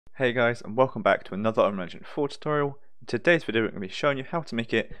Hey guys, and welcome back to another Unreal Engine 4 tutorial. In today's video I'm going to be showing you how to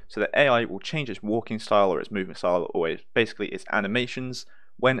make it so that AI will change its walking style or its movement style or basically its animations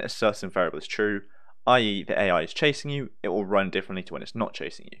when a certain variable is true, i.e. the AI is chasing you, it will run differently to when it's not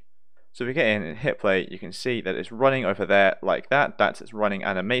chasing you. So if we get in and hit play, you can see that it's running over there like that, that's its running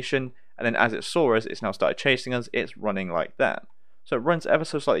animation, and then as it saw us, it's now started chasing us, it's running like that. So it runs ever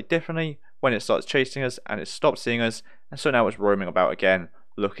so slightly differently when it starts chasing us and it stops seeing us, and so now it's roaming about again,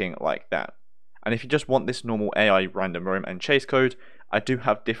 looking like that. And if you just want this normal AI random roam and chase code, I do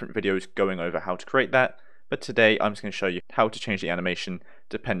have different videos going over how to create that, but today I'm just going to show you how to change the animation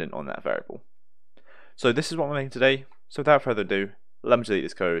dependent on that variable. So this is what we're making today, so without further ado, let me delete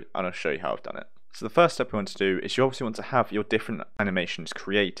this code and I'll show you how I've done it. So the first step we want to do is you obviously want to have your different animations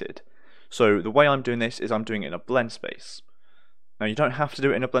created. So the way I'm doing this is I'm doing it in a blend space. Now you don't have to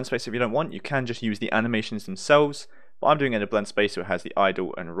do it in a blend space if you don't want, you can just use the animations themselves, but I'm doing it in a blend space so it has the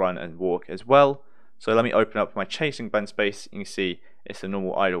idle and run and walk as well. So let me open up my chasing blend space. You can see it's the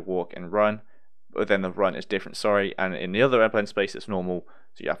normal idle, walk and run, but then the run is different, sorry, and in the other blend space it's normal,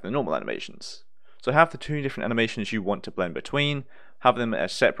 so you have the normal animations. So have the two different animations you want to blend between, have them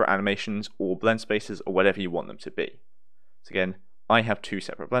as separate animations or blend spaces or whatever you want them to be. So again, I have two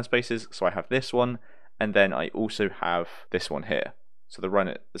separate blend spaces, so I have this one and then I also have this one here. So the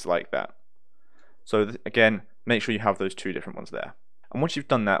run is like that. So again, make sure you have those two different ones there. And once you've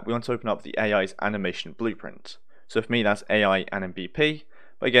done that, we want to open up the AI's animation blueprint. So for me that's AI anim BP,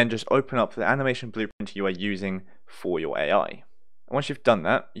 but again just open up the animation blueprint you are using for your AI. And once you've done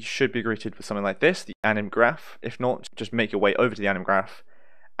that, you should be greeted with something like this, the anim graph. If not, just make your way over to the anim graph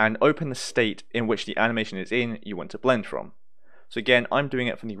and open the state in which the animation is in you want to blend from. So again, I'm doing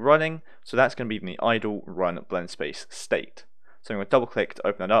it from the running, so that's going to be in the idle run blend space state. So I'm going to double click to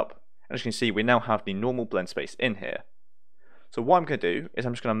open that up, and as you can see we now have the normal blend space in here. So what I'm going to do is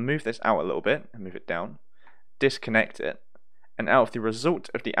I'm just going to move this out a little bit and move it down, disconnect it, and out of the result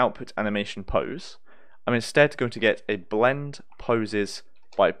of the output animation pose, I'm instead going to get a blend poses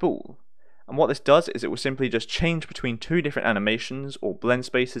by bool. And what this does is it will simply just change between two different animations or blend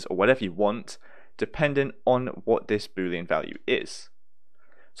spaces or whatever you want, dependent on what this Boolean value is.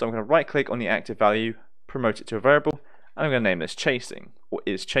 So I'm going to right click on the active value, promote it to a variable, and I'm going to name this chasing, or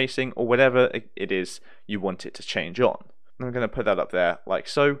is chasing, or whatever it is you want it to change on. And I'm going to put that up there like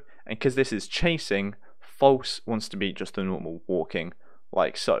so, and because this is chasing, false wants to be just the normal walking,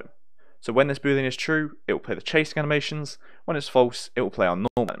 like so. So when this Boolean is true, it will play the chasing animations, when it's false, it will play our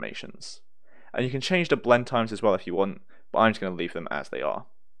normal animations. And you can change the blend times as well if you want, but I'm just going to leave them as they are.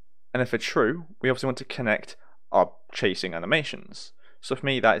 And if they're true, we obviously want to connect our chasing animations. So for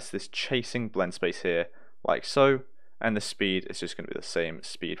me that is this chasing blend space here, like so, and the speed is just going to be the same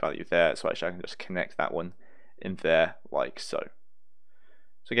speed value there, so actually I can just connect that one in there like so.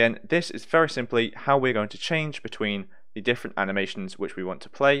 So again, this is very simply how we're going to change between the different animations which we want to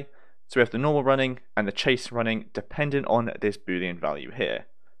play. So we have the normal running and the chase running dependent on this Boolean value here.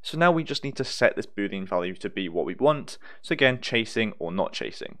 So now we just need to set this Boolean value to be what we want, so again chasing or not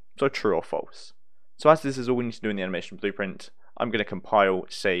chasing, so true or false. So as this is all we need to do in the animation blueprint, I'm going to compile,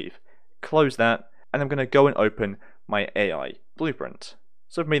 save, close that, and I'm going to go and open my AI blueprint.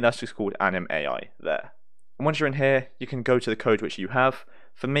 So for me that's just called anim AI there. And once you're in here, you can go to the code which you have.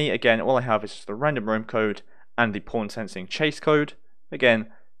 For me, again, all I have is just the random roam code and the pawn sensing chase code.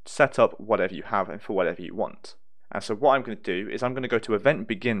 Again, set up whatever you have and for whatever you want. And so what I'm going to do is I'm going to go to event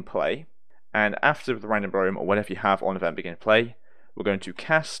begin play, and after the random roam or whatever you have on event begin play, we're going to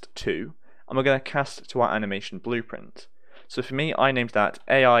cast to, and we're going to cast to our animation blueprint. So for me, I named that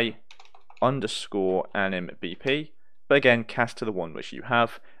AI underscore anim BP, but again, cast to the one which you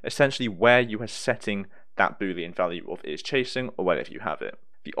have, essentially where you are setting that Boolean value of is chasing or whatever you have it.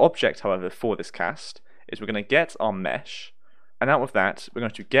 The object, however, for this cast is we're going to get our mesh, and out of that, we're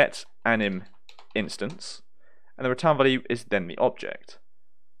going to get anim instance, and the return value is then the object,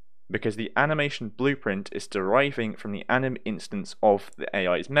 because the animation blueprint is deriving from the anim instance of the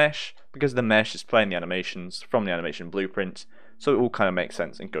AI's mesh, because the mesh is playing the animations from the animation blueprint, so it all kind of makes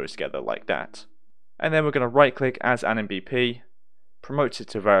sense and goes together like that. And then we're going to right click as anim BP, promote it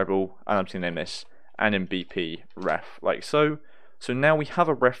to a variable, and I'm just going to name this anim BP ref, like so. So now we have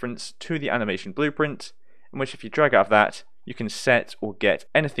a reference to the animation blueprint, in which if you drag out of that, you can set or get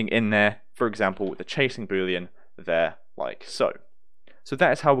anything in there, for example the chasing Boolean there, like so. So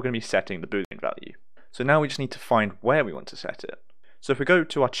that is how we're going to be setting the Boolean value. So now we just need to find where we want to set it. So if we go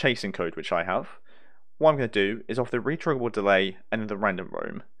to our chasing code which I have, what I'm going to do is off the retriggable delay and then the random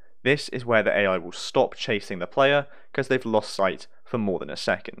roam, this is where the AI will stop chasing the player because they've lost sight for more than a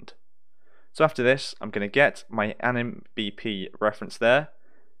second. So after this, I'm going to get my anim BP reference there,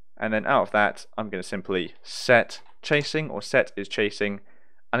 and then out of that I'm going to simply set chasing, or set is chasing,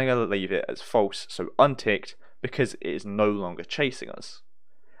 and I'm going to leave it as false, so unticked, because it is no longer chasing us.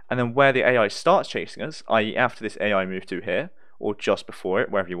 And then where the AI starts chasing us, i.e. after this AI move to here, or just before it,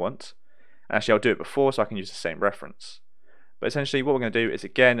 wherever you want. And actually I'll do it before so I can use the same reference. But essentially what we're going to do is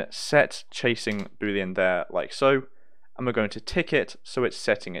again set chasing boolean there like so, and we're going to tick it so it's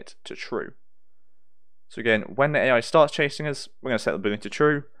setting it to true. So again, when the AI starts chasing us, we're going to set the boolean to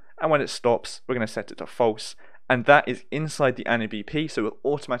true, and when it stops, we're going to set it to false, and that is inside the AnyBP, so it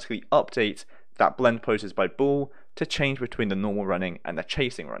will automatically update that blend poses by bool to change between the normal running and the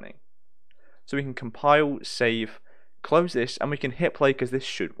chasing running. So we can compile, save, close this, and we can hit play because this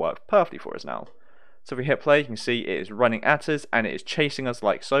should work perfectly for us now. So if we hit play, you can see it is running at us and it is chasing us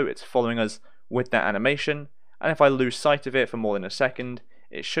like so, it's following us with that animation, and if I lose sight of it for more than a second,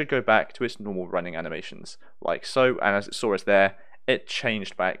 it should go back to its normal running animations like so, and as it saw us there, it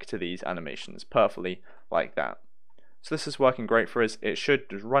changed back to these animations perfectly like that. So this is working great for us. It should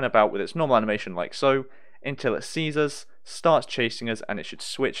just run about with its normal animation like so until it sees us, starts chasing us, and it should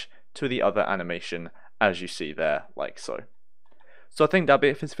switch to the other animation as you see there like so. So I think that'll be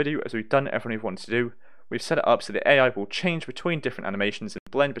it for this video, as we've done everything we've wanted to do. We've set it up so the AI will change between different animations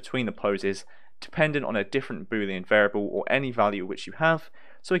and blend between the poses dependent on a different Boolean variable or any value which you have.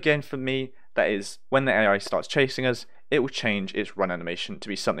 So again, for me, that is when the AI starts chasing us, it will change its run animation to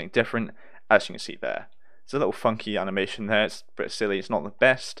be something different, as you can see there. It's a little funky animation there, it's a bit silly, it's not the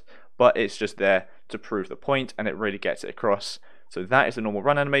best, but it's just there to prove the point and it really gets it across. So that is the normal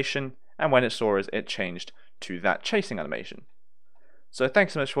run animation, and when it saw us, it changed to that chasing animation. So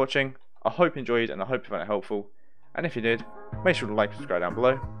thanks so much for watching. I hope you enjoyed and I hope you found it helpful, and if you did, make sure to like and subscribe down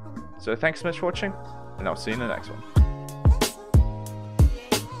below. So thanks so much for watching, and I'll see you in the next one.